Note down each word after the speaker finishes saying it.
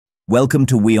Welcome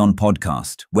to WION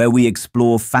Podcast, where we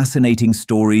explore fascinating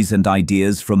stories and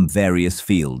ideas from various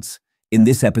fields. In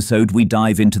this episode, we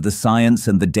dive into the science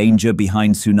and the danger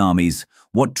behind tsunamis,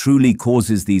 what truly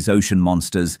causes these ocean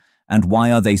monsters, and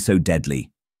why are they so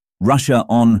deadly. Russia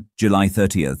on July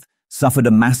 30th suffered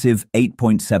a massive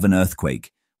 8.7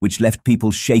 earthquake, which left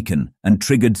people shaken and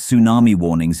triggered tsunami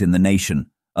warnings in the nation,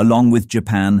 along with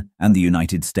Japan and the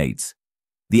United States.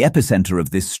 The epicenter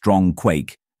of this strong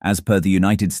quake, as per the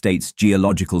United States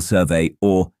Geological Survey,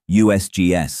 or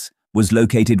USGS, was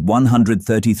located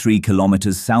 133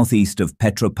 kilometers southeast of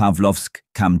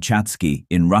Petropavlovsk-Kamchatsky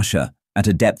in Russia, at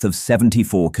a depth of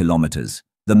 74 kilometers.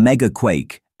 The mega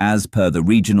quake, as per the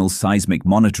Regional Seismic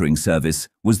Monitoring Service,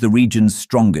 was the region's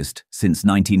strongest since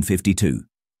 1952.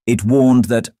 It warned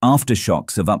that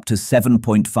aftershocks of up to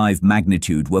 7.5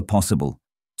 magnitude were possible.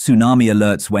 Tsunami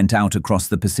alerts went out across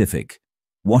the Pacific.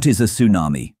 What is a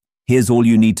tsunami? Here's all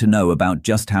you need to know about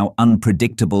just how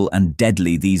unpredictable and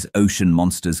deadly these ocean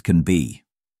monsters can be.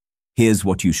 Here's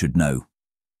what you should know.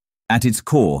 At its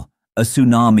core, a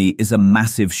tsunami is a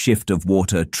massive shift of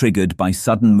water triggered by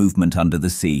sudden movement under the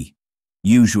sea,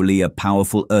 usually a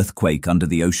powerful earthquake under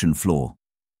the ocean floor.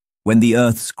 When the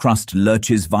Earth's crust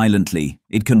lurches violently,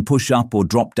 it can push up or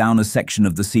drop down a section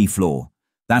of the seafloor.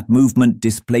 That movement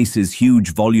displaces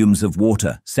huge volumes of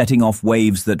water, setting off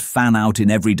waves that fan out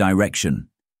in every direction.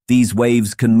 These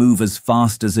waves can move as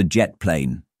fast as a jet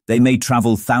plane. They may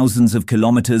travel thousands of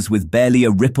kilometers with barely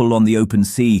a ripple on the open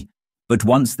sea, but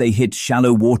once they hit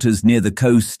shallow waters near the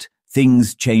coast,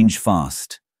 things change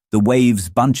fast. The waves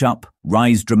bunch up,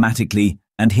 rise dramatically,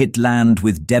 and hit land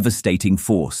with devastating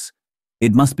force.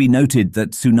 It must be noted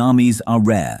that tsunamis are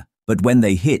rare, but when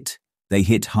they hit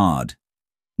hard.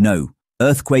 No,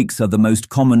 earthquakes are the most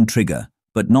common trigger,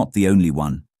 but not the only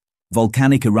one.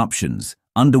 Volcanic eruptions,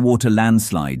 underwater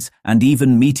landslides, and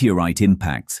even meteorite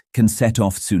impacts can set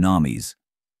off tsunamis.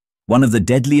 One of the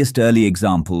deadliest early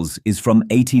examples is from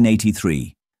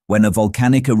 1883, when a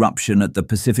volcanic eruption at the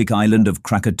Pacific island of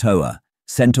Krakatoa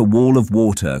sent a wall of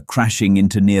water crashing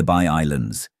into nearby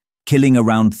islands, killing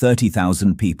around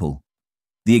 30,000 people.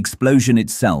 The explosion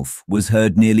itself was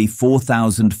heard nearly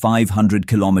 4,500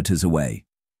 kilometers away.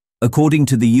 According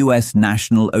to the U.S.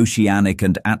 National Oceanic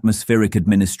and Atmospheric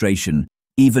Administration,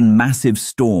 even massive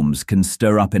storms can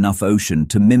stir up enough ocean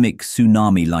to mimic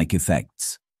tsunami-like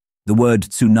effects. The word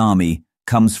tsunami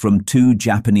comes from two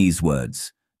Japanese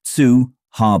words, tsu,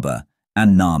 harbor,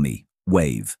 and nami,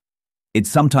 wave. It's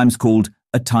sometimes called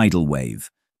a tidal wave,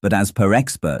 but as per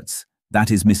experts, that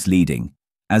is misleading,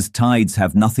 as tides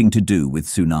have nothing to do with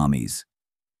tsunamis.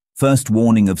 First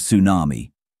warning of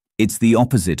tsunami. It's the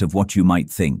opposite of what you might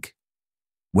think.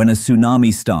 When a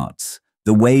tsunami starts,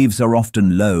 the waves are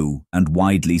often low and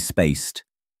widely spaced,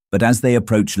 but as they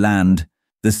approach land,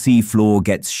 the sea floor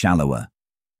gets shallower.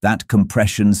 That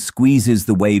compression squeezes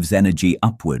the wave's energy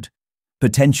upward,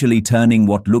 potentially turning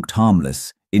what looked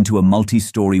harmless into a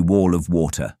multi-story wall of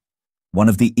water. One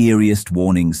of the eeriest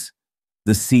warnings: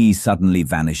 the sea suddenly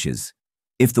vanishes.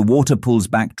 If the water pulls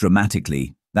back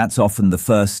dramatically, that's often the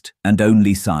first and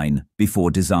only sign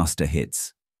before disaster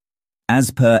hits.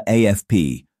 As per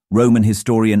AFP, Roman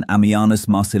historian Ammianus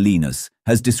Marcellinus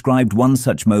has described one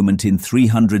such moment in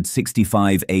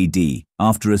 365 AD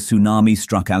after a tsunami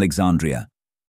struck Alexandria.